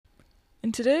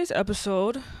In today's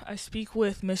episode, I speak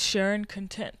with Miss Sharon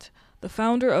Content, the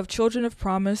founder of Children of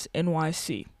Promise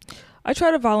NYC. I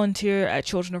try to volunteer at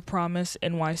Children of Promise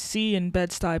NYC in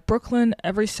Bed-Stuy, Brooklyn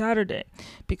every Saturday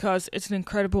because it's an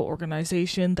incredible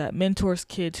organization that mentors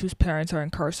kids whose parents are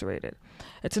incarcerated.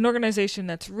 It's an organization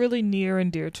that's really near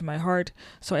and dear to my heart,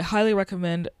 so I highly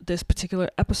recommend this particular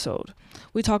episode.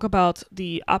 We talk about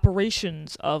the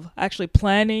operations of actually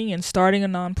planning and starting a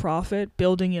nonprofit,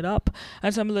 building it up,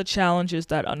 and some of the challenges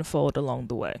that unfold along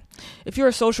the way. If you're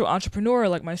a social entrepreneur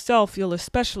like myself, you'll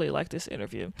especially like this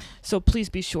interview, so please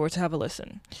be sure to have a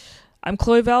listen. I'm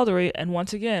Chloe Valdery, and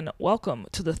once again, welcome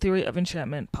to the Theory of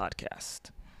Enchantment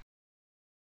podcast.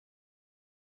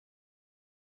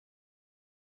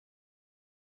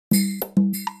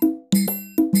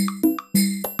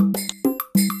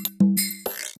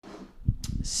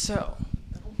 So,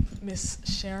 Miss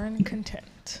Sharon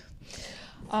Content.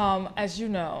 As you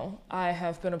know, I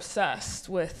have been obsessed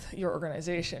with your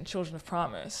organization, Children of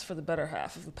Promise, for the better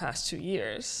half of the past 2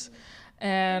 years.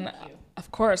 And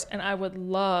of course, and I would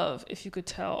love if you could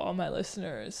tell all my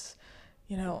listeners,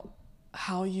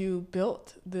 how you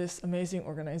built this amazing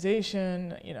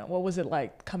organization. What was it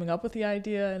like coming up with the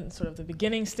idea and sort of the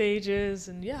beginning stages?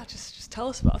 And yeah, just tell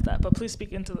us about that. But please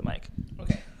speak into the mic.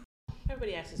 Okay.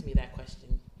 Everybody asks me that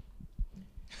question.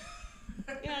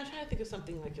 I'm trying to think of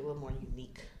something like a little more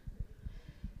unique.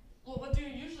 Well, what do you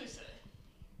usually say?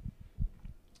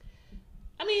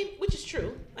 Which is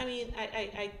true.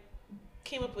 I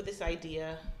came up with this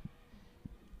idea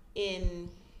in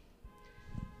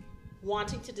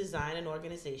wanting to design an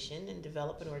organization and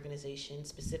develop an organization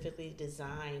specifically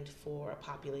designed for a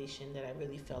population that I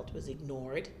really felt was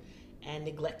ignored and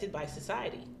neglected by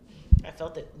society. I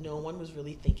felt that no one was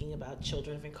really thinking about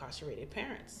children of incarcerated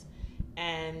parents.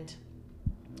 And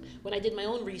when I did my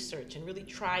own research and really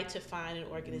tried to find an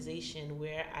organization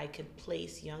where I could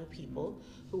place young people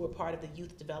who were part of the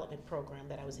youth development program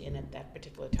that I was in at that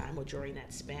particular time or during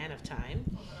that span of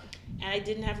time, and I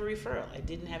didn't have a referral. I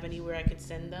didn't have anywhere I could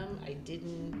send them.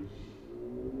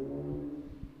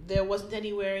 There wasn't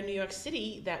anywhere in New York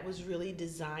City that was really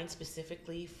designed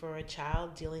specifically for a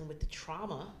child dealing with the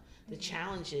trauma, the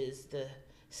challenges, the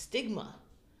stigma,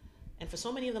 and for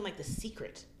so many of them, like the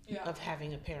secret of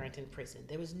having a parent in prison.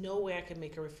 There was no way I could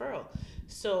make a referral.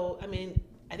 So,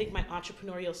 I think my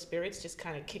entrepreneurial spirits just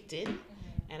kind of kicked in,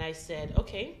 and I said,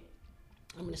 okay,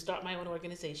 I'm going to start my own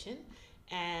organization,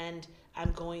 and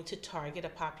I'm going to target a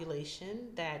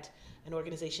population that an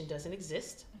organization doesn't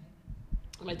exist.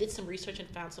 And I did some research and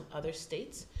found some other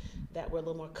states that were a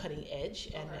little more cutting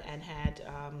edge and had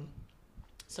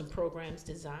some programs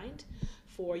designed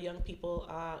for young people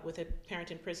with a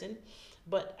parent in prison.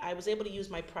 But I was able to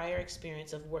use my prior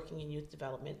experience of working in youth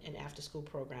development and after-school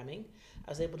programming.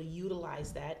 I was able to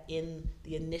utilize that in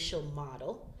the initial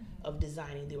model of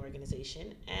designing the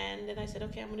organization. And then I said,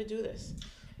 okay, I'm going to do this.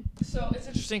 So it's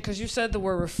interesting because you said the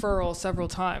word referral several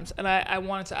times. And I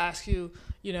wanted to ask you,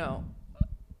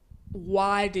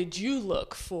 why did you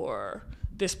look for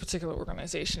this particular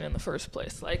organization in the first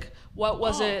place? Like, what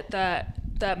was it that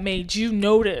made you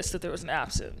notice that there was an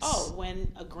absence?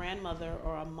 When a grandmother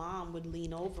or a mom would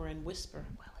lean over and whisper,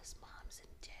 well, his mom's in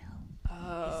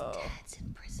jail. His dad's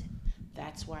in prison.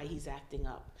 That's why he's acting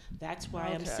up. That's why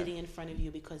I'm sitting in front of you,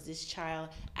 because this child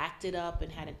acted up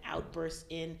and had an outburst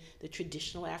in the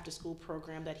traditional after-school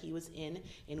program that he was in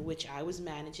which I was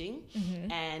managing.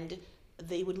 And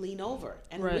they would lean over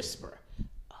and whisper,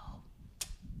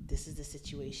 this is the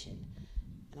situation.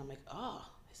 And I'm like,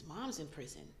 his mom's in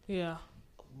prison. Yeah.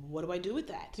 What do I do with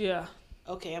that? Yeah.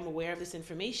 Okay, I'm aware of this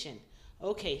information.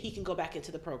 Okay, he can go back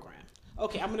into the program.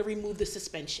 Okay, I'm going to remove the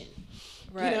suspension.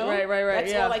 Right.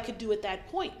 That's all I could do at that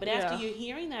point. But after you're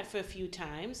hearing that for a few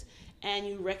times and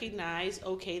you recognize,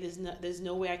 okay, there's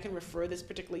no way I can refer this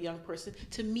particular young person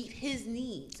to meet his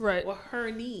needs or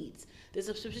her needs.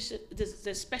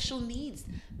 There's special needs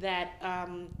that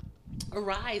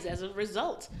arise as a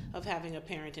result of having a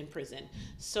parent in prison.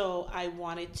 So I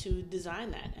wanted to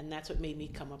design that, and that's what made me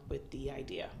come up with the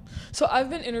idea. So I've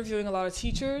been interviewing a lot of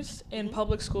teachers in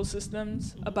public school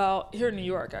systems here in New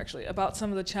York, actually, about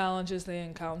some of the challenges they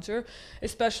encounter,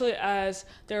 especially as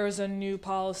there is a new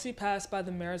policy passed by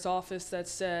the mayor's office that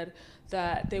said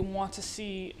that they want to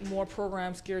see more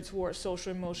programs geared towards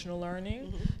social emotional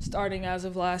learning starting as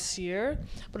of last year.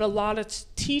 But a lot of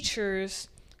teachers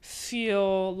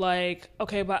feel like,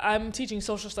 okay, but I'm teaching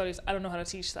social studies, I don't know how to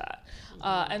teach that.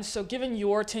 And so given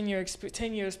your 10 years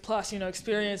plus,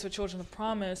 experience with Children of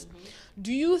Promise,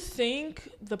 do you think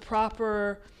the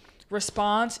proper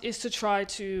response is to try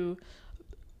to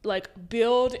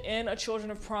build in a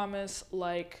Children of Promise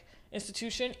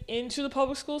institution into the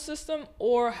public school system,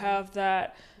 or have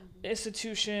that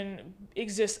institution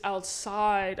exist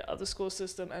outside of the school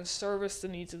system and service the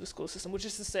needs of the school system, which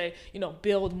is to say,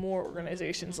 build more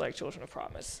organizations like Children of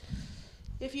Promise.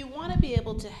 If you want to be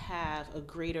able to have a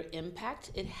greater impact,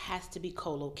 it has to be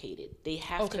co-located. They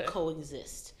have to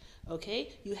coexist.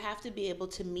 Okay, you have to be able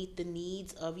to meet the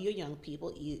needs of your young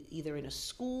people, either in a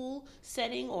school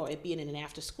setting or it being in an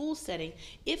after-school setting.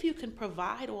 If you can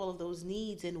provide all of those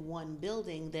needs in one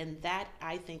building, then that,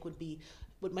 I think, would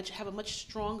have a much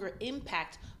stronger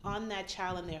impact on that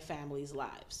child and their family's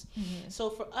lives. Mm-hmm.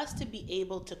 So for us to be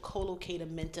able to co-locate a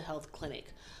mental health clinic,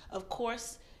 of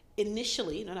course,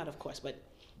 initially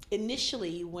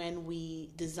when we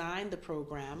designed the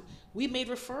program, we made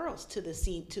referrals to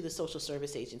the social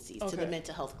service agencies, to the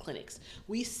mental health clinics.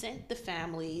 We sent the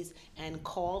families and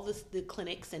called the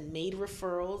clinics and made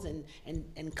referrals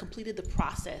and completed the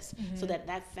process so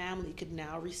that family could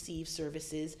now receive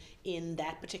services in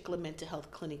that particular mental health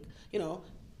clinic, in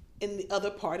the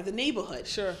other part of the neighborhood.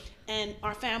 Sure. And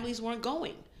our families weren't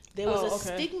going. There was a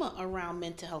stigma around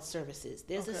mental health services.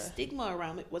 There's a stigma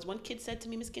around it. One kid said to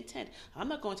me, Ms. Content, I'm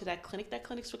not going to that clinic. That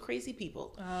clinic's for crazy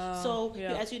people.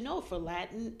 As you know, for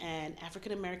Latin and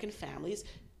African American families,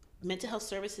 mental health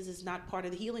services is not part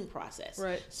of the healing process.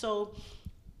 Right. So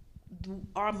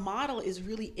our model is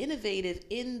really innovative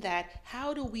in that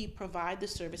how do we provide the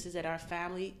services that our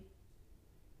family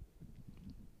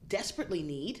desperately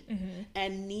need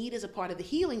and need as a part of the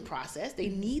healing process. They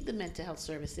need the mental health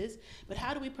services, but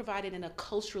how do we provide it in a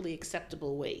culturally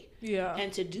acceptable way? Yeah.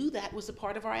 And to do that was a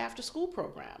part of our after school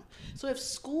program. So if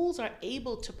schools are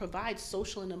able to provide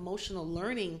social and emotional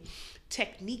learning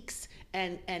techniques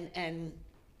and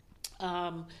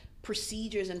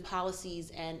procedures and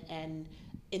policies and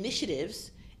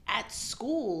initiatives at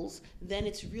schools, then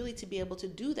it's really to be able to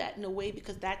do that in a way,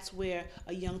 because that's where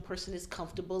a young person is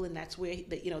comfortable, and that's where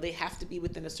they have to be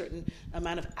within a certain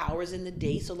amount of hours in the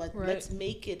day. So let's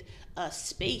make it a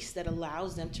space that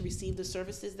allows them to receive the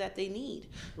services that they need,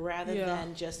 rather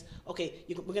than just we're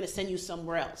going to send you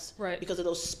somewhere else, right, because of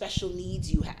those special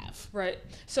needs you have. Right.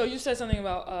 So you said something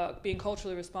about being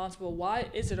culturally responsible. Why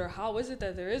is it, or how is it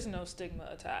that there is no stigma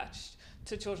attached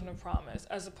to Children of Promise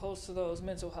as opposed to those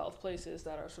mental health places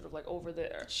that are sort of like over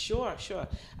there? Sure.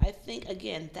 I think,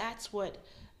 again, that's what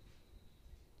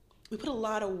we put a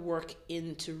lot of work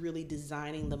into really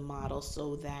designing the model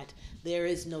so that there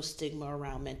is no stigma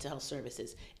around mental health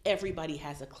services. Everybody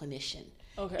has a clinician.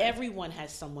 Okay. Everyone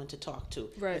has someone to talk to.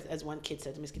 Right. As one kid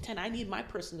said to Ms. Content, I need my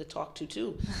person to talk to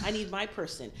too. I need my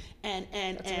person. And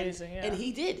amazing, yeah. And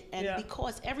he did. And yeah.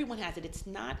 because everyone has it, it's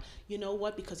not,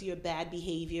 because of your bad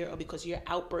behavior or because of your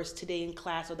outburst today in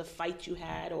class or the fight you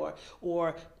had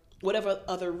or whatever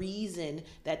other reason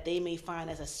that they may find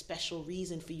as a special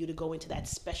reason for you to go into that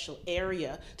special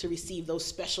area to receive those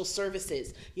special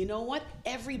services. You know what?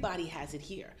 Everybody has it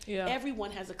here. Yeah. Everyone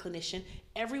has a clinician.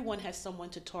 Everyone has someone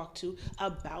to talk to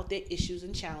about their issues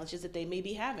and challenges that they may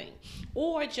be having,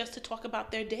 or just to talk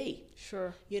about their day.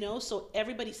 Sure. So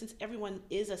since everyone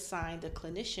is assigned a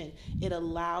clinician, it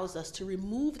allows us to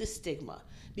remove the stigma,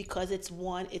 because it's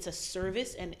a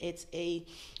service and it's a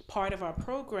part of our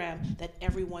program that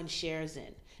everyone shares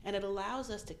in. And it allows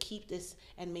us to keep this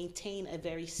and maintain a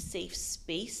very safe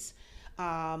space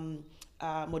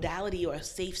modality, or a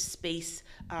safe space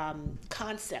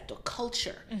concept or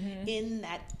culture, in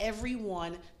that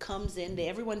everyone comes in.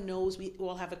 Everyone knows we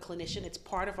all have a clinician. It's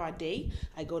part of our day.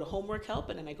 I go to homework help,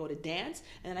 and then I go to dance,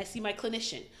 and then I see my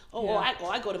clinician.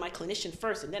 I go to my clinician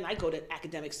first, and then I go to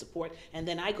academic support, and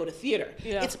then I go to theater.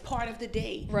 Yeah. It's part of the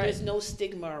day. Right. There's no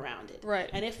stigma around it.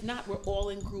 Right. And if not, we're all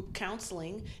in group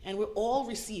counseling, and we're all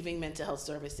receiving mental health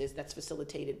services that's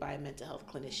facilitated by a mental health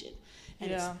clinician. And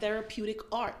it's therapeutic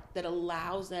art that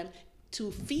allows them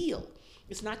to feel.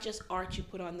 It's not just art you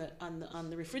put on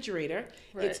the refrigerator.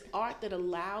 Right. It's art that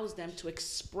allows them to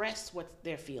express what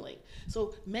they're feeling.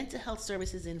 So mental health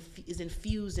services is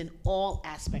infused in all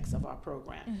aspects of our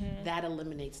program. That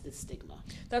eliminates the stigma.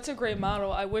 That's a great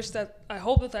model. I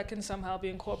hope that can somehow be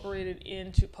incorporated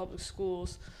into public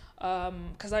schools.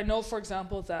 Because I know, for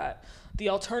example, that the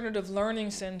alternative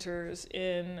learning centers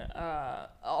in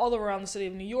all around the city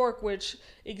of New York, which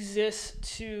exist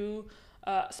to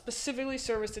specifically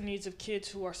service the needs of kids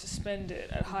who are suspended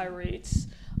at high rates,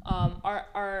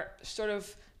 are sort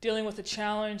of dealing with the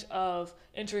challenge of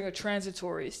entering a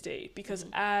transitory state, because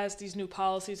as these new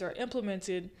policies are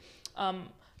implemented,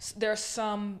 there's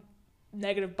some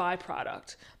negative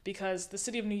byproduct, because the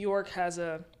city of New York has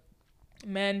a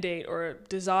mandate or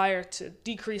desire to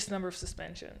decrease the number of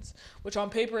suspensions, which on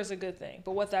paper is a good thing.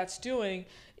 But what that's doing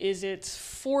is it's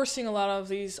forcing a lot of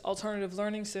these alternative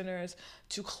learning centers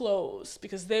to close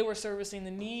because they were servicing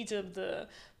the needs of the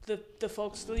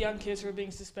folks, the young kids who were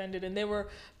being suspended, and they were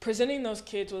presenting those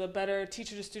kids with a better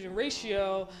teacher to student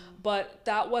ratio, but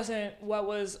that wasn't what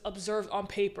was observed on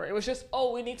paper. It was just,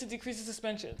 oh, we need to decrease the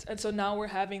suspensions. And so now we're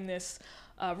having this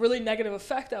really negative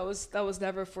effect that was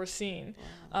never foreseen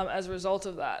as a result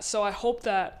of that. So I hope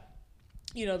that,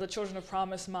 the Children of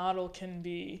Promise model can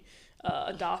be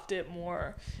adopted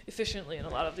more efficiently in a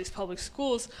lot of these public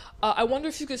schools. I wonder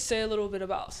if you could say a little bit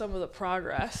about some of the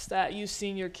progress that you've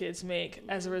seen your kids make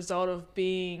as a result of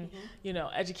being,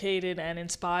 educated and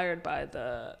inspired by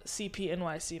the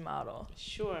CP-NYC model.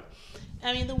 Sure.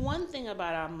 I mean, the one thing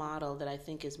about our model that I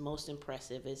think is most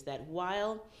impressive is that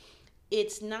while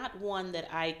it's not one that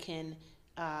I can,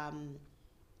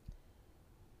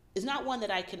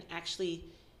 actually,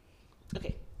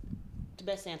 okay, to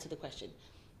best answer the question,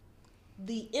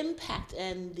 the impact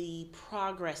and the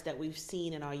progress that we've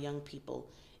seen in our young people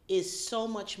is so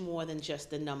much more than just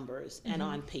the numbers and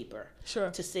on paper. Sure.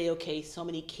 To say, okay, so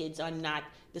many kids are not,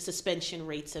 the suspension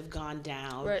rates have gone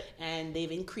down, right, and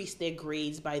they've increased their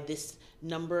grades by this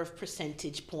number of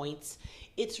percentage points.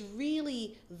 It's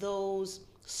really those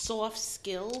soft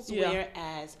skills,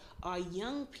 whereas our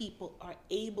young people are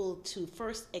able to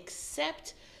first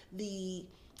accept the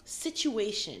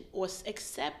situation or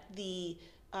accept the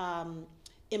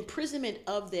imprisonment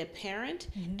of their parent,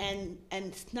 and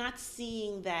not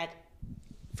seeing that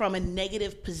from a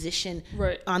negative position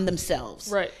on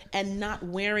themselves, and not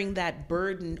wearing that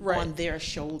burden on their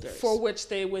shoulders, for which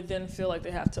they would then feel like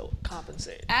they have to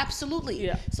compensate. Absolutely.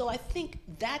 Yeah. So I think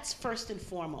that's first and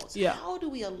foremost. Yeah. How do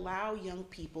we allow young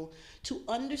people to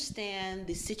understand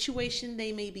the situation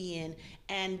they may be in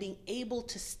and being able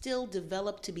to still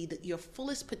develop to be your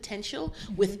fullest potential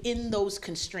within those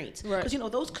constraints? Because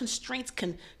those constraints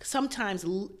can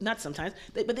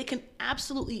but they can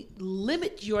absolutely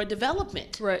limit your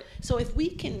development. Right. So if we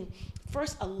can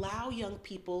first allow young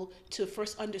people to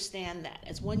first understand that.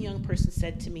 As one young person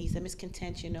said to me, he said, Ms.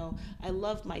 Content, I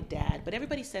love my dad, but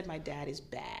everybody said my dad is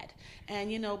bad.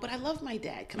 And, but I love my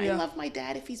dad. Can I love my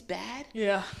dad if he's bad?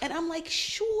 Yeah. And I'm like,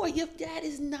 sure, your dad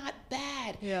is not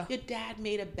bad. Yeah. Your dad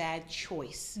made a bad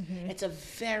choice. It's a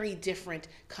very different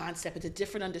concept. It's a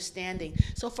different understanding.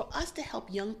 So for us to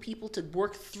help young people to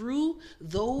work through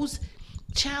those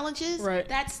challenges,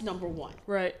 that's number one.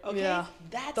 Right. Okay. Yeah.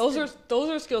 Those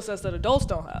are skill sets that adults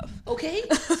don't have. Okay.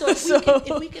 So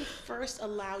if we can first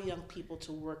allow young people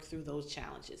to work through those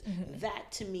challenges,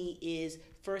 that to me is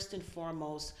first and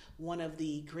foremost one of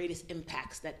the greatest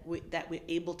impacts that we're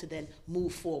able to then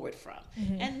move forward from.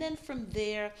 And then from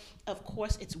there, of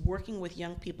course, it's working with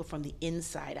young people from the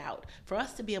inside out. For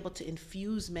us to be able to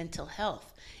infuse mental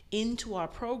health into our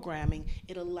programming,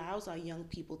 it allows our young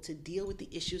people to deal with the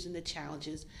issues and the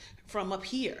challenges from up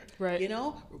here. Right.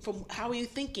 From how are you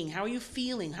thinking? How are you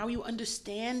feeling? How are you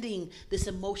understanding this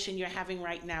emotion you're having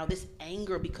right now, this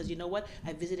anger? Because you know what?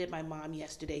 I visited my mom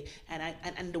yesterday,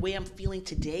 and the way I'm feeling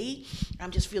today,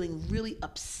 I'm just feeling really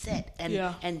upset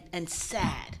and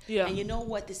sad. Yeah. And you know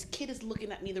what? This kid is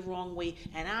looking at me the wrong way,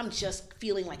 and I'm just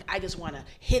feeling like I just want to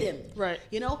hit him. Right.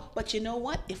 But you know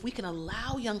what? If we can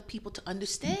allow young people to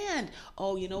understand,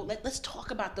 let's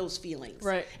talk about those feelings.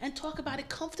 Right. And talk about it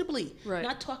comfortably. Right.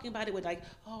 Not talking about it with like,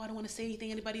 oh, I don't want to say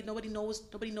anything. Nobody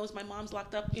knows my mom's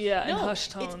locked up. Yeah, no, and hush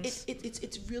tones.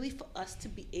 It's really for us to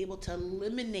be able to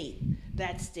eliminate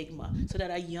that stigma so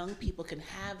that our young people can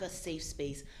have a safe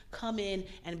space, come in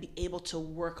and be able to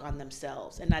work on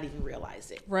themselves and not even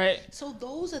realize it. Right. So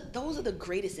those are the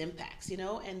greatest impacts,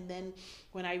 and then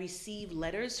when I receive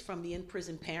letters from the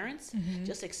in-prison parents,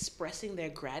 just expressing their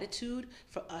gratitude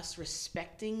for us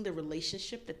respecting the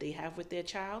relationship that they have with their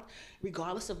child,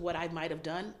 regardless of what I might have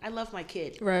done. I love my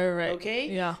kid. Right. Okay?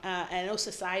 Yeah. And I know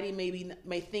society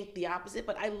may think the opposite,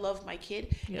 but I love my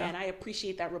kid, and I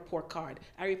appreciate that report card.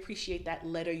 I appreciate that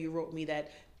letter you wrote me,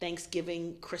 that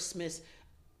Thanksgiving, Christmas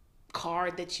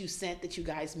card that you sent, that you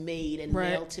guys made and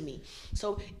mailed to me.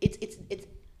 So it's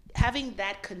having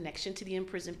that connection to the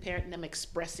in-prison parent and them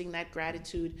expressing that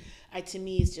gratitude, to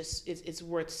me is just it's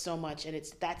worth so much, and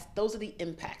those are the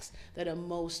impacts that are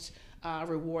most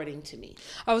rewarding to me.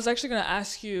 I was actually going to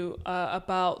ask you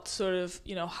about sort of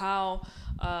how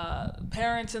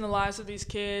parents in the lives of these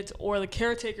kids or the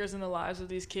caretakers in the lives of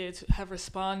these kids have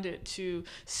responded to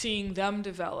seeing them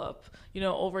develop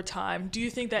over time. Do you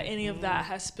think that any of that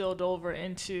has spilled over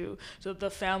into the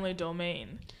family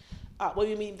domain? What do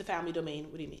you mean the family domain?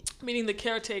 What do you mean? Meaning the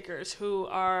caretakers who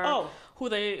are Oh. who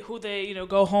they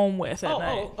go home with at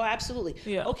night. Oh, absolutely.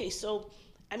 Yeah. Okay, so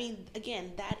I mean,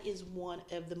 again, that is one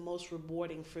of the most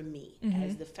rewarding for me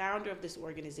as the founder of this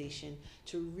organization,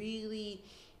 to really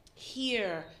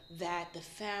hear that the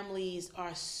families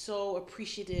are so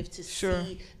appreciative to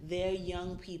see their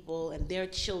young people and their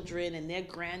children and their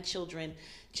grandchildren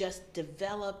just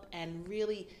develop and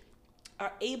really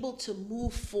are able to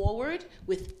move forward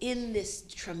within this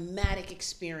traumatic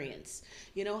experience.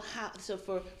 You know, how, so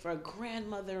for a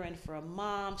grandmother and for a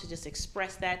mom to just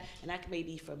express that, and that may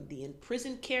be from the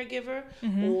imprisoned caregiver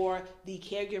or the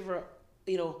caregiver,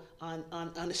 you know,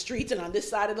 on the streets and on this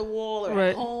side of the wall or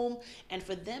at home, and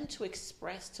for them to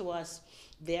express to us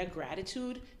their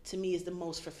gratitude, to me, is the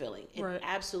most fulfilling. It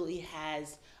absolutely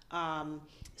has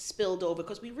spilled over,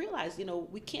 because we realize, you know,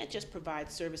 we can't just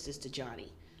provide services to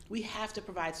Johnny. We have to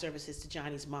provide services to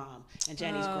Johnny's mom and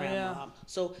Johnny's grandmom.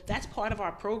 So that's part of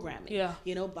our programming. Yeah.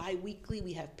 You know, bi-weekly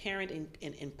we have parent and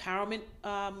empowerment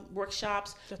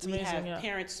workshops. That's we amazing, have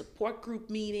parent support group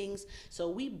meetings. So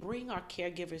we bring our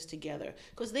caregivers together,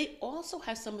 because they also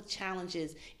have some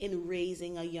challenges in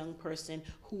raising a young person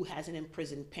who has an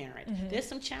imprisoned parent. There's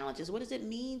some challenges. What does it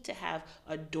mean to have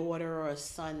a daughter or a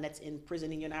son that's in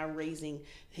prison and you're not raising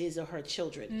his or her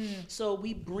children? So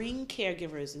we bring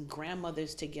caregivers and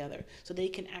grandmothers together so they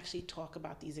can actually talk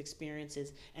about these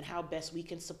experiences and how best we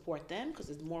can support them, because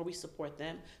the more we support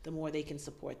them, the more they can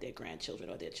support their grandchildren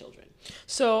or their children.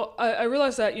 So I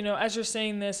realize that, you know, as you're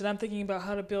saying this and I'm thinking about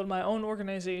how to build my own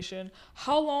organization,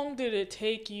 how long did it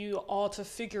take you all to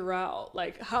figure out,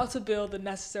 like, how to build the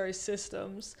necessary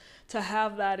systems to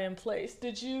have that in place?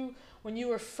 Did you, when you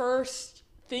were first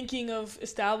thinking of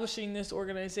establishing this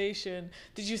organization,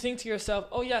 did you think to yourself,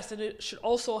 oh yes, and it should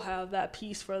also have that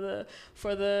piece for the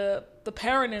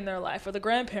parent in their life or the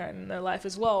grandparent in their life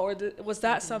as well? Or was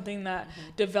that something that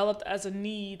developed as a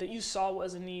need that you saw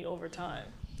was a need over time?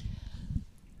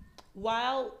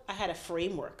 While I had a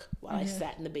framework, while I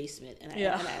sat in the basement, and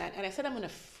I said I'm going to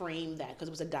frame that, because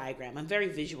it was a diagram. I'm very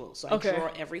visual, so I draw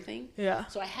everything. Yeah.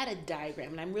 So I had a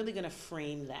diagram, and I'm really going to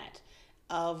frame that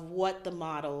of what the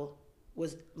model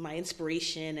was, my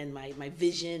inspiration and my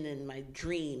vision and my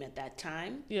dream at that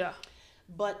time. Yeah.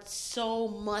 But so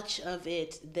much of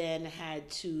it then had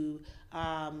to,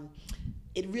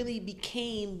 it really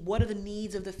became, what are the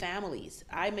needs of the families?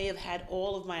 I may have had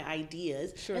all of my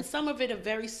ideas, and some of it are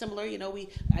very similar. You know,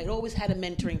 I always had a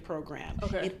mentoring program.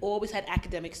 It always had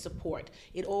academic support.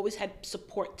 It always had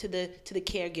support to the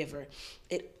caregiver.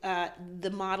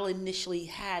 The model initially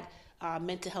had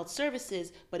mental health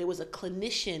services, but it was a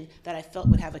clinician that I felt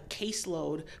would have a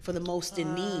caseload for the most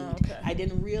in need. I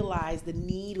didn't realize the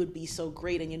need would be so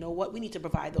great, and you know what? We need to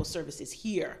provide those services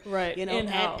here, you know,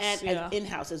 in-house, and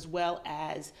in-house, as well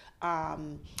as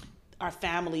our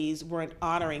families weren't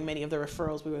honoring many of the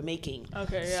referrals we were making.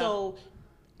 So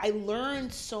I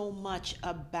learned so much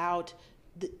about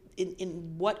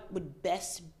in what would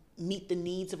best meet the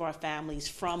needs of our families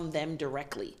from them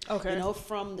directly. You know,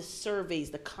 from the surveys,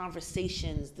 the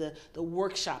conversations, the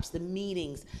workshops, the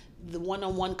meetings, the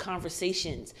one-on-one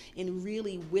conversations, and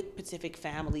really with Pacific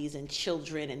families and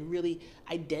children, and really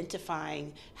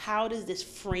identifying how does this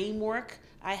framework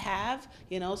I have,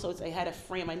 you know, so I had a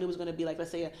frame. I knew it was going to be like,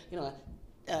 let's say,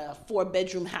 a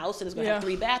 4-bedroom house, and it's going to have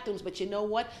 3 bathrooms, but you know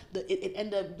what? It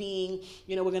ended up being,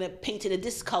 you know, we're going to paint it a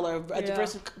this color,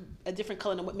 a different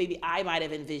color than what maybe I might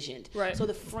have envisioned. So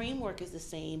the framework is the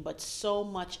same, but so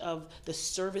much of the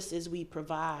services we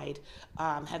provide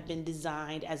have been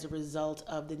designed as a result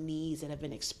of the needs that have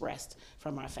been expressed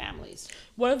from our families.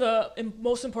 One of the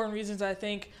most important reasons I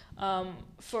think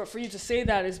for you to say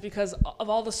that is because of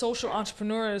all the social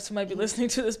entrepreneurs who might be listening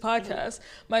to this podcast,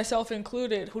 myself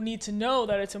included, who need to know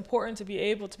that it's important to be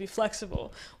able to be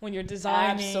flexible when you're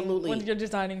designing when you're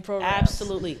designing programs.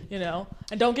 You know,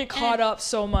 and don't get caught up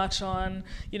so much on,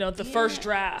 you know, the first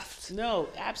draft. No,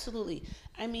 absolutely.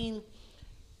 I mean,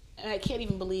 I can't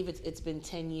even believe it's been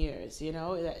 10 years, you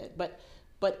know, but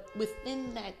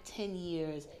within that 10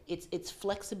 years, it's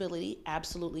flexibility,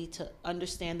 absolutely, to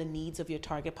understand the needs of your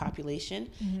target population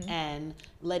and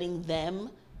letting them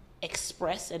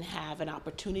express and have an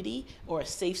opportunity or a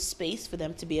safe space for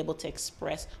them to be able to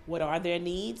express what are their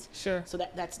needs. So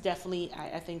that's definitely,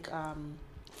 I think,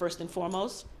 first and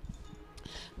foremost.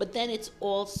 But then it's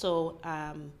also,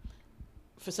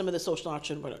 for some of the social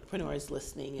entrepreneurs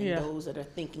listening and those that are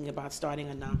thinking about starting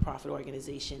a nonprofit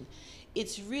organization,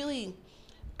 it's really,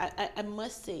 I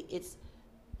must say, it's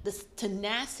this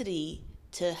tenacity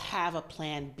to have a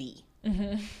plan B.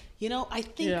 You know, I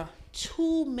think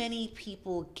too many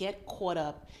people get caught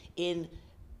up in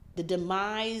the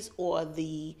demise or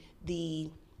the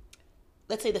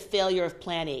let's say the failure of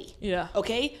plan A. Yeah.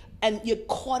 Okay? And you're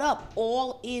caught up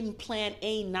all in plan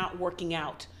A not working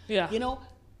out. Yeah. You know,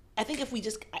 I think if we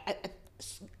just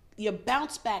your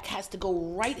bounce back has to go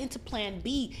right into plan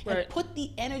B and Right. put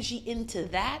the energy into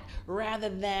that rather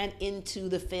than into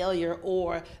the failure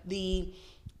or the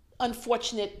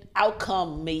unfortunate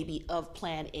outcome maybe of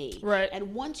plan A. Right.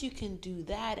 And once you can do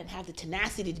that and have the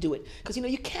tenacity to do it, because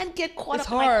you can't get caught It's up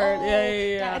hard. like,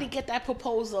 Yeah. I didn't get that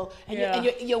proposal, and, Yeah.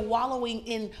 you're wallowing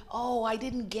in, I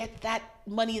didn't get that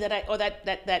money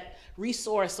that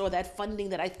resource or that funding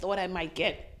that I thought I might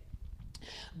get.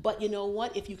 But you know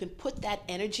what? If you can put that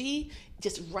energy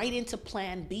just right into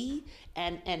plan B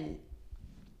and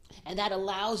that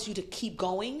allows you to keep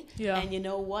going. Yeah. And you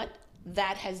know what?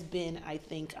 That has been, I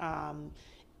think, I'm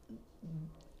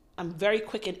very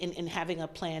quick in having a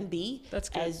plan B. That's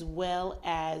good. As well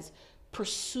as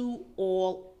pursue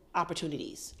all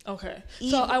opportunities. Okay.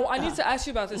 Even- So I need to ask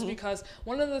you about this because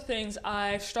one of the things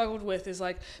I've struggled with is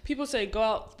like people say go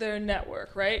out there and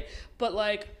network, right? But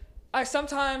like I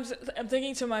sometimes am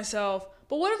thinking to myself,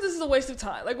 but what if this is a waste of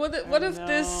time? Like what if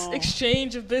this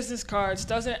exchange of business cards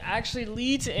doesn't actually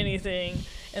lead to anything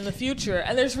in the future?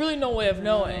 And there's really no way of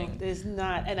knowing. No, there's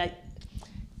not. And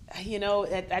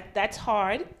that's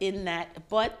hard in that,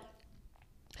 but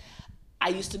I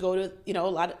used to go to, a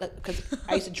lot of, because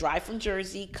I used to drive from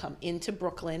Jersey, come into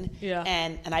Brooklyn, Yeah.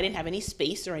 and I didn't have any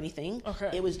space or anything.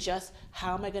 Okay. It was just,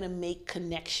 how am I going to make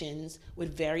connections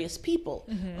with various people?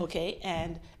 Mm-hmm. Okay.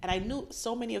 And I knew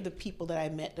so many of the people that I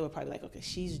met, they were probably like, okay,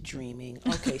 she's dreaming.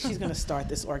 Okay. She's going to start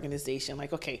this organization.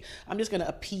 Like, okay, I'm just going to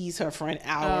appease her for an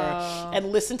hour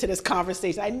and listen to this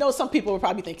conversation. I know some people were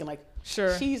probably thinking like,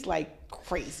 Sure. she's like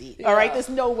crazy. Yeah. All right. There's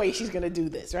no way she's going to do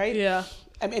this. Right. Yeah.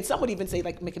 I mean, some would even say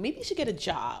like, maybe you should get a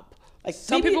job. Like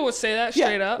Some people would say that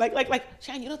straight up. Like,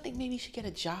 Sharon, you don't think maybe you should get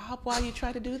a job while you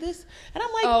try to do this? And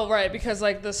I'm like, Oh, right, because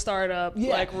like the startup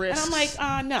like risks. And I'm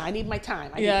like, no, I need my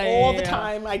time. I need Yeah, all yeah, the yeah.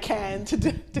 time I can to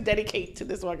dedicate to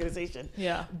this organization.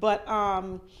 Yeah. But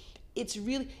it's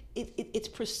really it's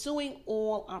pursuing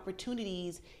all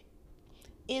opportunities.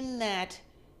 In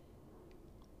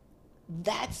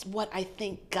that's what I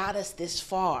think got us this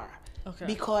far. Okay.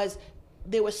 Because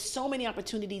there were so many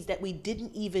opportunities that we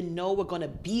didn't even know were going to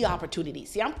be opportunities.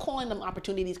 See, I'm calling them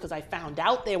opportunities because I found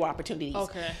out they were opportunities.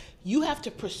 Okay. You have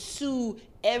to pursue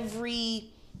every,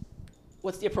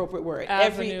 what's the appropriate word?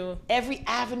 Avenue. Every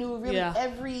avenue, really, Yeah.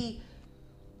 every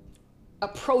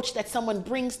approach that someone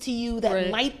brings to you that Right.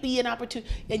 might be an opportunity,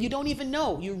 and you don't even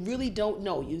know. You really don't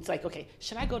know. It's like, okay,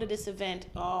 should I go to this event?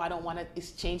 Oh, I don't want to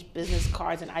exchange business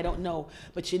cards, and I don't know.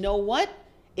 But you know what?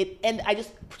 And I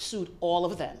just pursued all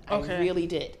of them. Okay. I really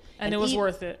did. and it was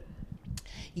worth it.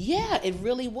 Yeah, it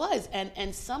really was.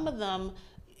 And some of them,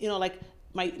 like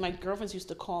my girlfriends used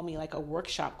to call me like a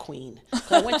workshop queen.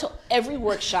 'Cause I went to every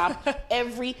workshop,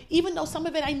 even though some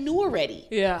of it I knew already.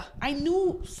 Yeah. I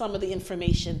knew some of the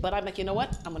information, but I'm like, you know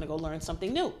what? I'm going to go learn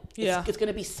something new. Yeah. It's going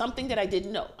to be something that I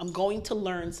didn't know. I'm going to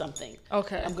learn something.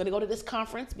 Okay. I'm going to go to this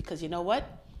conference because you know what?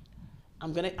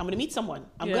 I'm gonna meet someone.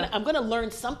 I'm Yeah. gonna learn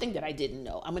something that I didn't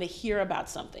know. I'm gonna hear about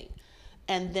something.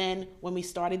 And then when we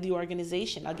started the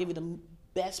organization, I'll give you the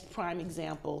best prime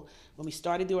example. When we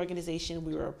started the organization,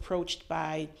 we were approached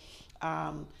by,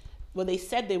 they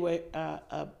said they were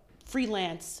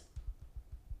freelance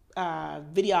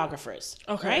videographers.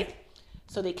 Okay. Right?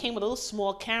 So they came with a little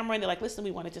small camera and they're like, listen,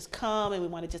 we want to just come and we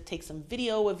want to just take some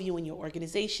video of you and your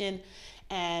organization.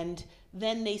 And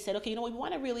then they said, okay, we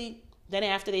want to really. Then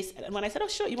after when I said, oh,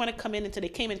 sure, you want to come in? And so they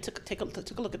came and took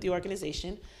a look at the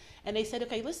organization. And they said,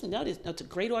 okay, listen, it's a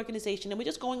great organization. And we're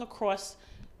just going across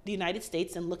the United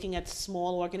States and looking at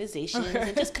small organizations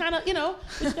and just kind of,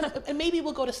 and maybe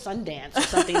we'll go to Sundance or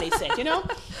something, they said,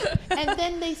 And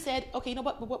then they said, okay,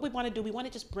 what we want to do, we want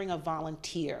to just bring a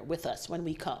volunteer with us when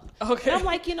we come. Okay. And I'm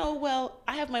like, well,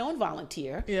 I have my own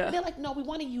volunteer. Yeah. And they're like, no, we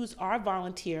want to use our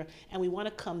volunteer and we want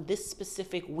to come this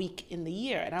specific week in the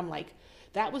year. And I'm like,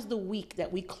 that was the week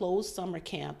that we closed summer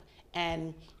camp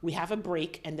and we have a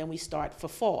break and then we start for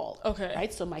fall. Okay.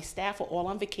 Right? So my staff are all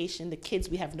on vacation. The kids,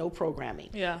 we have no programming.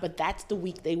 Yeah. But that's the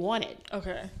week they wanted.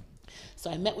 Okay. So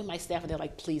I met with my staff and they're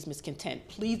like, please, Ms. Content,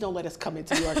 please don't let us come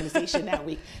into the organization that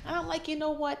week. And I'm like, you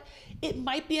know what? It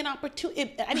might be an opportunity.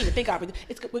 I didn't even think opportunity.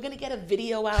 We're going to get a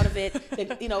video out of it.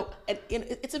 And,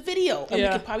 it's a video. And we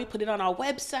can probably put it on our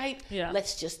website. Yeah.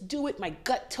 Let's just do it. My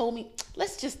gut told me,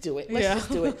 let's just do it. Let's Yeah.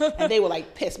 just do it. And they were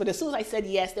like pissed. But as soon as I said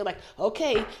yes, they're like,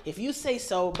 okay, if you say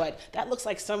so, but that looks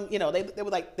like some, they were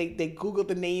like, they Googled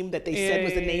the name that they said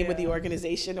was the name of the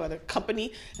organization or the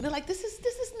company. And they're like, this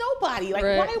is nobody. Like,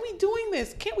 Right. why are we doing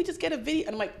this? Can't we just get a video?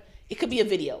 And I'm like, It could be a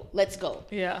video. Let's go.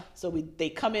 Yeah. So they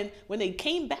come in. When they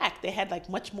came back, they had like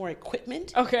much more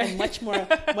equipment. Okay. And much more.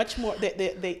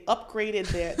 They upgraded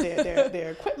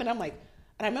their equipment. I'm like,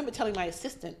 and I remember telling my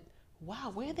assistant,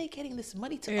 wow, where are they getting this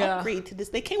money to upgrade to this?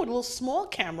 They came with a little small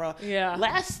camera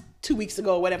last 2 weeks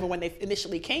ago or whatever when they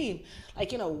initially came.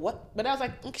 Like, what? But I was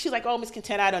like, she's like, oh, Miss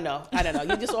Content, I don't know.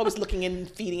 You're just always looking and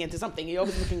feeding into something. You're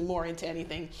always looking more into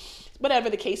anything. Whatever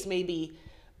the case may be.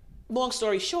 Long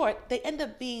story short, they end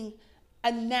up being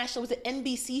a national, it was an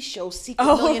NBC show, Secret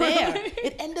Millionaire. Really?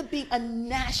 It ended up being a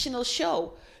national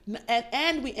show.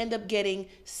 And we end up getting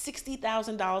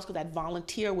 $60,000 because that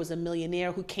volunteer was a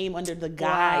millionaire who came under the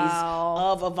guise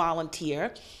of a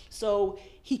volunteer. So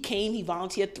he came, he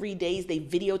volunteered 3 days, they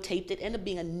videotaped it, ended up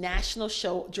being a national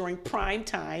show during prime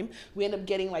time. We ended up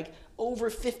getting like over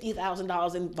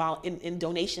 $50,000 in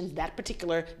donations that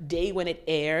particular day when it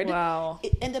aired. Wow.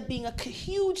 It ended up being a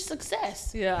huge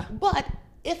success. Yeah. But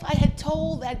if I had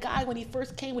told that guy when he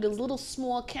first came with his little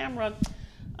small camera,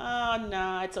 oh,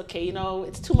 no, it's okay.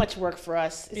 It's too much work for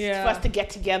us. It's for us to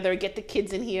get together, get the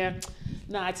kids in here.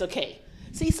 No, it's okay.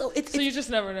 See, so you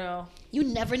just never know. You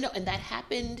never know. And that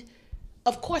happened,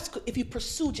 of course, if you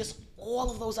pursue just all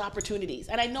of those opportunities.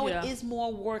 And I know it is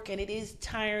more work and it is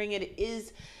tiring and it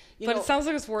is, but it sounds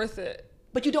like it's worth it.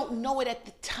 But you don't know it at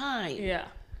the time. Yeah.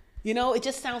 It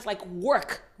just sounds like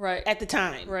work at the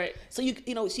time. Right. So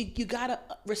you gotta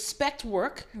respect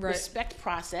work, right. respect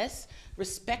process,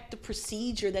 respect the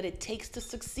procedure that it takes to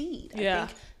succeed. Yeah. I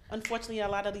think, unfortunately, a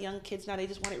lot of the young kids now, they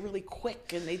just want it really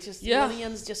quick, and they just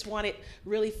millions just want it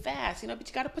really fast. But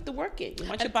you got to put the work in. You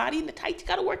want your body in the tight, you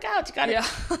got to work out. You got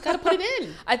to put it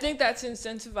in. I think that's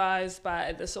incentivized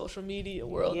by the social media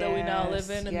world that we now live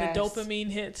in, and the dopamine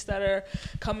hits that are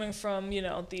coming from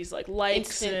these like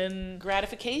likes instant and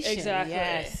gratification. Exactly.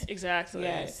 Yes. Exactly.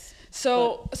 Yes.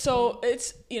 So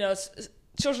it's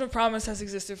Children of Promise has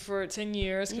existed for 10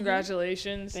 years. Mm-hmm.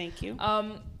 Congratulations. Thank you.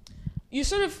 You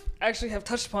sort of actually have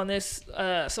touched upon this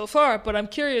so far, but I'm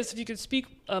curious if you could speak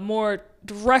more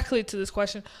directly to this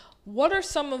question. What are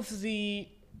some of the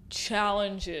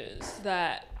challenges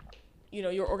that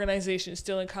your organization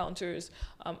still encounters,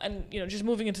 and just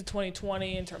moving into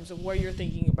 2020 in terms of where you're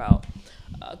thinking about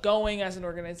going as an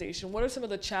organization? What are some of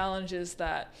the challenges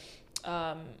that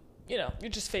you're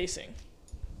just facing?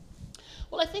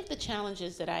 Well, I think the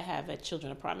challenges that I have at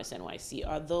Children of Promise NYC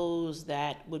are those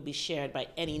that would be shared by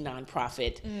any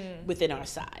nonprofit within our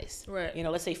size. Right.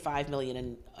 Let's say 5 million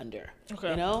and under.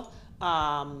 Okay.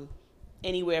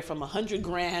 Anywhere from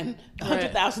 $100,000,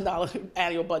 $100,000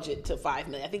 annual budget to 5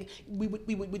 million. I think we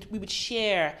would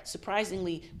share.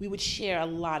 Surprisingly, we would share a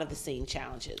lot of the same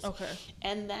challenges. Okay.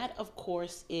 And that, of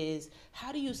course, is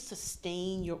how do you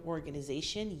sustain your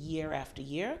organization year after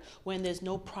year when there's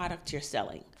no product you're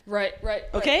selling? Right.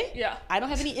 Okay? Yeah. I don't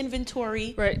have any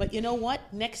inventory. Right. But you know what?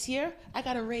 Next year, I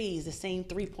got to raise the same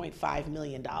 $3.5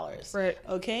 million. Right.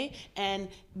 Okay? And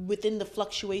within the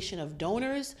fluctuation of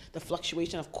donors, the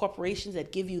fluctuation of corporations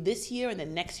that give you this year and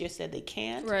then next year said they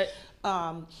can't. Right.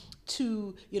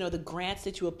 To, the grants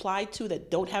that you applied to that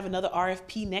don't have another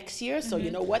RFP next year. So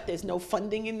you know what? There's no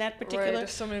funding in that particular. Right.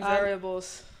 There's so many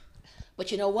variables.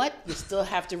 But you know what? You still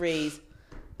have to raise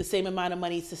the same amount of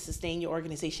money to sustain your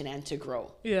organization and to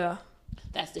grow. Yeah.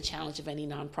 That's the challenge of any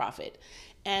nonprofit.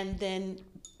 And then,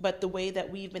 but the way that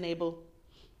we've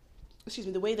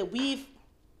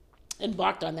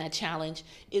embarked on that challenge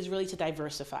is really to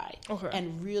diversify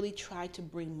and really try to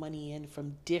bring money in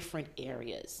from different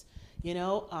areas.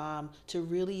 To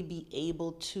really be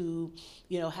able to,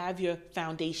 have your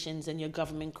foundations and your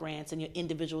government grants and your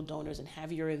individual donors and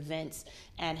have your events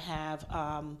and have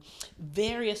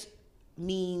various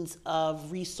means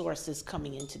of resources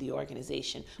coming into the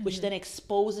organization, which then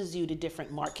exposes you to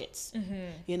different markets,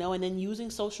 and then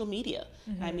using social media.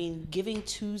 I mean, Giving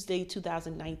Tuesday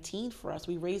 2019 for us,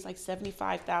 we raised like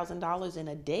 $75,000 in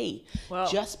a day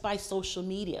just by social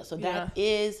media. So that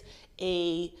is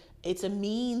it's a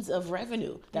means of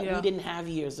revenue that we didn't have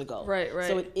years ago. Right.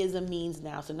 So it is a means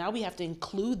now. So now we have to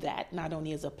include that not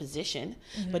only as a position,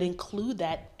 but include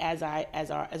that as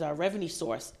our revenue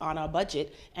source on our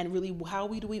budget, and really how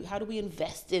do we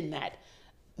invest in that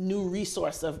new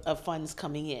resource of funds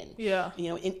coming in. Yeah.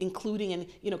 Including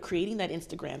and creating that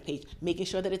Instagram page, making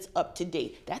sure that it's up to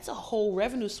date. That's a whole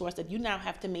revenue source that you now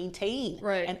have to maintain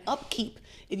and upkeep.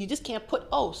 If you just can't put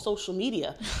social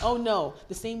media. Oh no,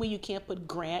 the same way you can't put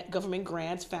government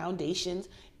grants, foundations,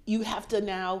 you have to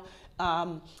now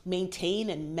maintain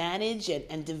and manage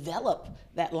and develop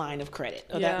that line of credit,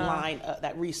 or that line,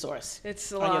 that resource.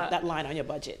 It's a on lot. That line on your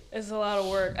budget. It's a lot of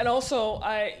work. And also,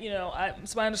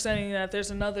 it's my understanding that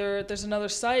there's another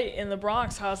site in the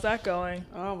Bronx. How's that going?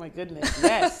 Oh my goodness.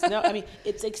 Yes. No, I mean,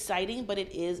 it's exciting, but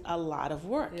it is a lot of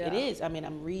work. Yeah. It is. I mean,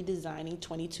 I'm redesigning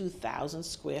 22,000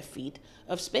 square feet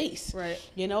of space. Right.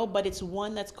 But it's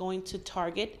one that's going to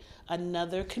target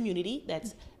another community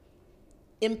that's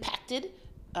impacted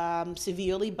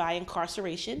severely by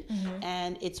incarceration,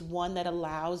 and it's one that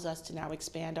allows us to now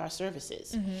expand our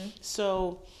services.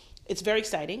 So it's very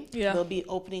exciting. Yeah. They'll be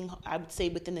opening, I would say,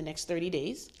 within the next 30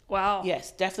 days. Wow.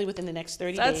 Yes, definitely within the next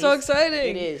 30 days. That's so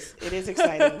exciting. It is. It is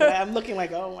exciting. But I'm looking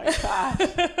like, oh my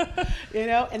gosh.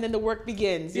 And then the work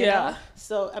begins. You know?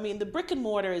 So, I mean, the brick and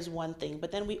mortar is one thing,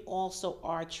 but then we also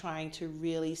are trying to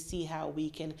really see how we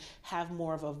can have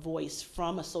more of a voice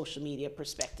from a social media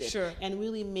perspective. Sure. And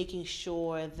really making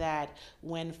sure that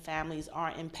when families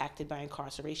are impacted by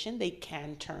incarceration, they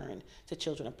can turn to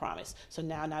Children of Promise. So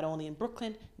now, not only in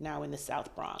Brooklyn, now in the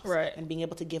South Bronx. Right. And being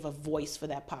able to give a voice for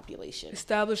that population.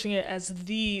 Establishing it as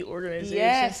the organization.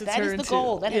 Yes, to that turn is the to.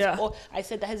 goal. That has, I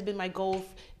said that has been my goal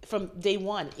from day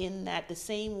one, in that the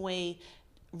same way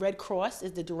Red Cross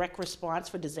is the direct response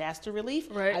for disaster relief.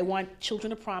 Right. I want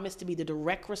Children of Promise to be the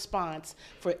direct response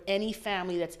for any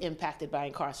family that's impacted by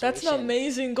incarceration. That's an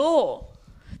amazing goal.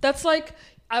 That's like,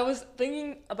 I was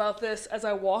thinking about this as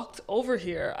I walked over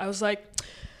here. I was like,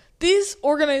 these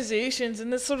organizations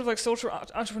and this sort of like social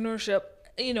entrepreneurship,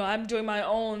 I'm doing my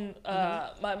own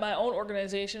my own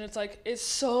organization. It's like, it's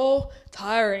so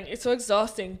tiring, it's so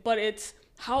exhausting, but it's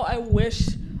how I wish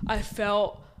I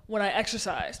felt when I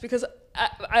exercise, because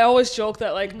I always joke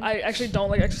that like I actually don't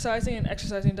like exercising, and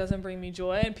exercising doesn't bring me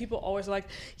joy, and people always are like,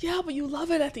 yeah, but you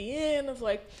love it at the end of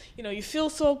like, you feel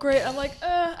so great. I'm like,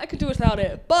 I could do without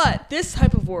it. But this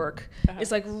type of work is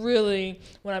like really,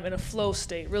 when I'm in a flow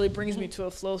state, really brings me to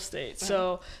a flow state.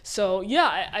 So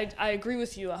yeah, I agree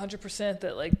with you 100%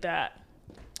 that like that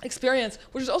experience,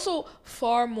 which is also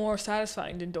far more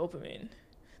satisfying than dopamine.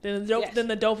 Than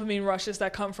the dopamine rushes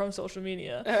that come from social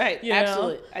media. All right,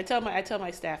 absolutely. I tell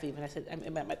my staff, even, I said,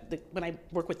 when I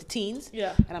work with the teens,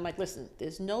 and I'm like, listen,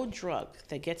 there's no drug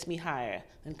that gets me higher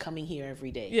than coming here every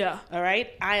day. Yeah. All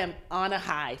right? I am on a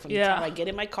high from the time I get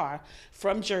in my car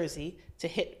from Jersey to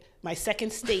hit my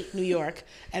second state, New York,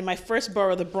 and my first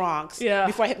borough, the Bronx,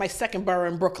 before I hit my second borough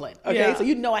in Brooklyn. Okay,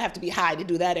 so I have to be high to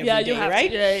do that every day,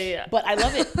 right? Yeah. But I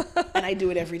love it, and I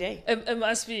do it every day. It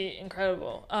must be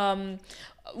incredible.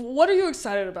 What are you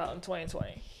excited about in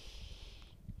 2020?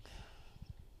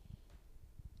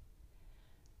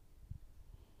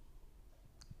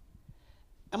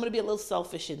 I'm going to be a little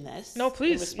selfish in this. No,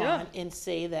 please. And respond and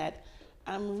say that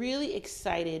I'm really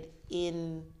excited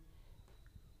in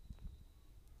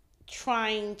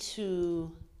trying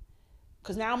to,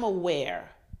 because now I'm aware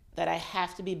that I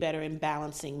have to be better in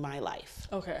balancing my life.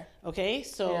 Okay?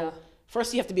 So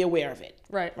first you have to be aware of it.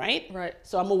 Right?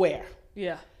 So I'm aware.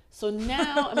 Yeah. So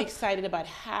now I'm excited about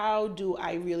how do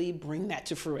I really bring that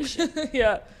to fruition.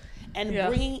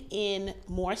 Bringing in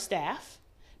more staff,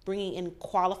 bringing in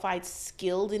qualified,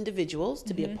 skilled individuals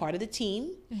to be a part of the team,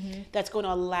 that's going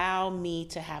to allow me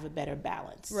to have a better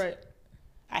balance. Right.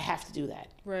 I have to do that.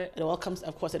 Right. It all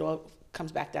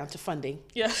comes back down to funding.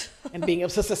 Yes. And being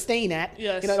able to sustain that.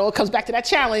 Yes. It all comes back to that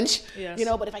challenge. Yes.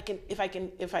 But if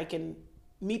I can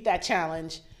meet that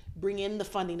challenge, bring in the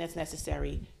funding that's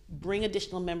necessary, bring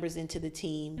additional members into the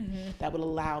team, that would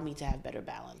allow me to have better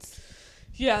balance.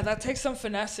 Yeah, that takes some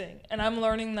finessing. And I'm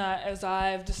learning that as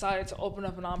I've decided to open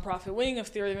up a nonprofit wing of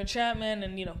Theory of Enchantment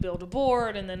and, build a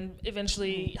board and then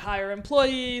eventually hire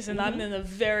employees. And I'm in the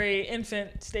very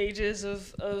infant stages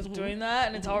of doing that.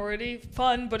 And it's already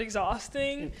fun but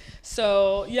exhausting.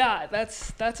 So yeah,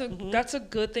 that's a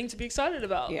good thing to be excited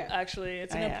about, actually.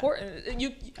 It's an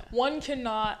important, one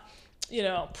cannot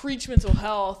preach mental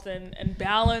health and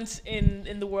balance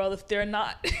in the world if they're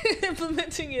not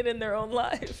implementing it in their own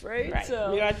life, right? Right.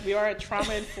 So we are a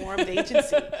trauma-informed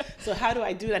agency. So how do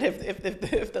I do that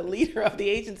if the leader of the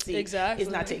agency is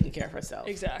not taking care of herself?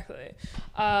 Exactly.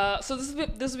 So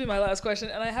this will be my last question,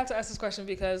 and I have to ask this question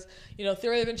because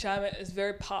Theory of Enchantment is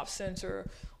very pop center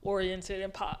oriented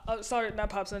and pop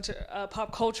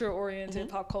culture oriented,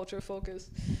 pop culture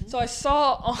focused. So I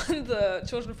saw on the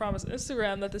Children of Promise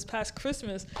Instagram that this past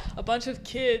Christmas, a bunch of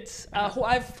kids who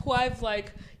I've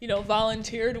like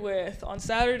volunteered with on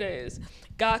Saturdays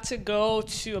got to go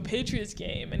to a Patriots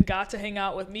game and got to hang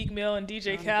out with Meek Mill and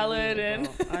DJ Khaled and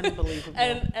unbelievable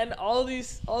and all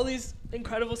these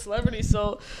incredible celebrities.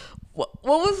 So what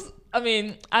was,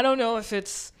 I don't know if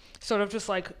it's sort of just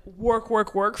like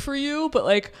work for you. But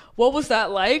like, what was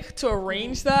that like to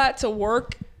arrange that, to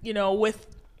work, with,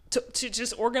 to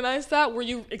just organize that? Were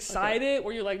you excited? Okay.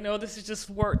 Were you like, no, this is just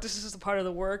work, this is just a part of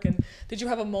the work? And did you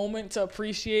have a moment to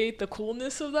appreciate the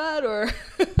coolness of that, or?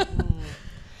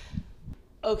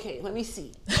 Okay, let me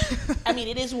see. I mean,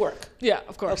 it is work. Yeah,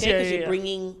 of course. Okay, because you're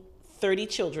bringing 30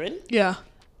 children. Yeah.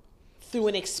 Through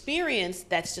an experience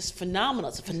that's just phenomenal.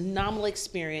 It's a phenomenal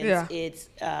experience. Yeah. It's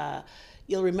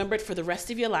you'll remember it for the rest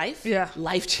of your life. Yeah.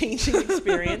 Life-changing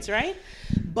experience, right?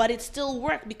 But it's still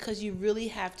work because you really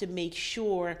have to make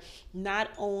sure not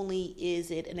only is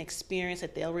it an experience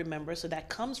that they'll remember, so that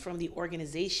comes from the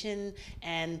organization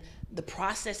and the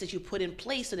process that you put in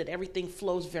place so that everything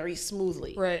flows very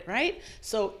smoothly. Right?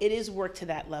 So it is work to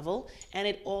that level. And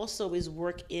it also is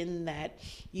work in that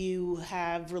you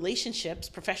have relationships,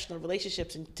 professional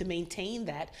relationships, and to maintain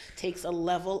that takes a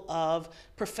level of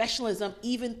professionalism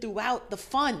even throughout the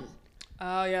fun.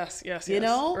 Oh, yes.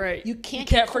 Right. You can't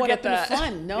get caught up in the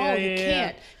fun. No, you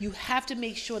can't. Yeah. You have to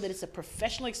make sure that it's a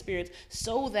professional experience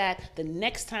so that the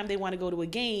next time they want to go to a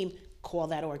game, call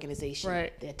that organization.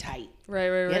 Right. They're tight.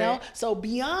 Right. So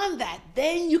beyond that,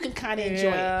 then you can kind of enjoy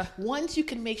Yeah. it. Once you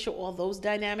can make sure all those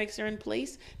dynamics are in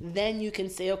place, then you can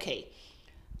say, okay,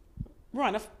 we're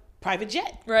on a private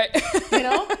jet. Right.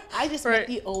 I just Right. met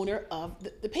the owner of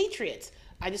the Patriots.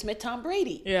 I just met Tom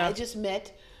Brady. Yeah. I just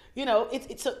met,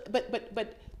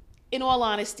 but in all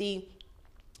honesty,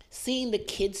 seeing the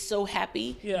kids so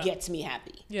happy gets me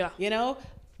happy. Yeah.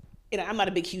 I'm not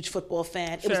a big, huge football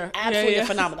fan. It Sure. was absolutely Yeah.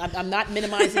 phenomenal. I'm not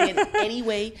minimizing it in any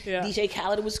way. Yeah. DJ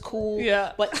Khaled was cool.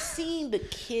 Yeah. But seeing the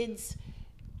kids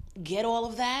get all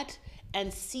of that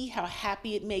and see how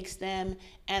happy it makes them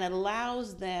and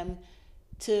allows them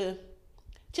to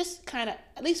just kind of,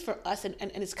 at least for us, and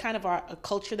it's kind of a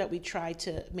culture that we try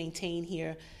to maintain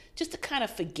here, just to kind of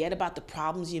forget about the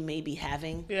problems you may be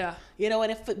having. Yeah.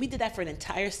 And if we did that for an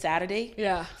entire Saturday,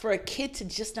 Yeah. for a kid to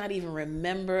just not even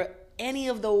remember any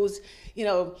of those,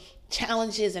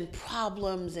 challenges and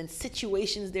problems and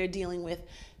situations they're dealing with,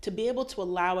 to be able to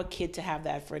allow a kid to have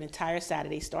that for an entire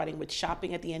Saturday, starting with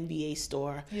shopping at the NBA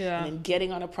store, Yeah. and then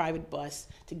getting on a private bus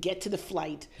to get to the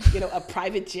flight, a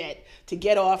private jet, to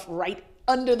get off right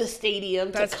under the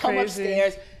stadium, That's to come crazy.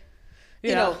 upstairs,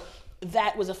 Yeah.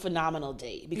 that was a phenomenal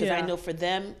day because I Yeah. know for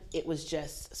them, it was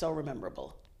just so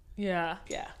memorable. Yeah.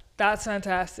 Yeah. That's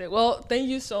fantastic. Well, thank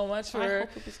you so much for, I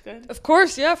hope it was good. of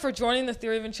course, for joining the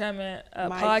Theory of Enchantment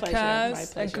My podcast. pleasure, my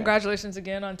pleasure. And congratulations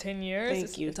again on 10 years.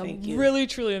 Thank you. It's Thank you. really,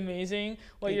 truly amazing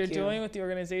what Thank you're you. doing with the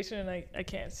organization, and I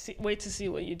can't wait to see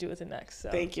what you do with it next. So.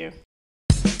 Thank you.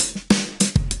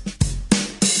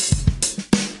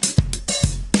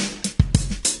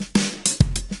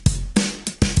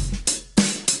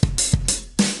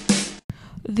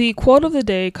 The quote of the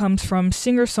day comes from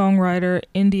singer-songwriter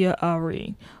India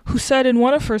Ari, who said in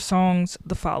one of her songs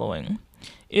the following: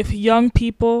 "If young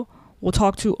people will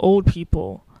talk to old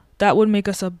people, that would make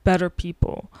us a better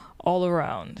people all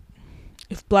around.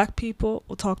 If black people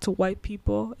will talk to white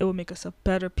people, it would make us a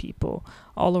better people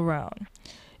all around.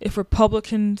 If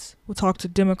Republicans will talk to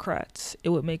Democrats, it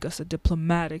would make us a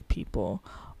diplomatic people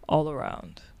all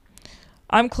around."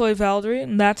 I'm Chloe Valdry,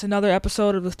 and that's another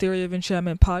episode of the Theory of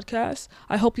Enchantment podcast.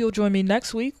 I hope you'll join me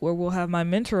next week, where we'll have my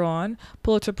mentor on,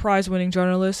 Pulitzer Prize-winning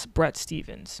journalist Bret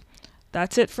Stephens.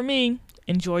 That's it for me.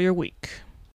 Enjoy your week.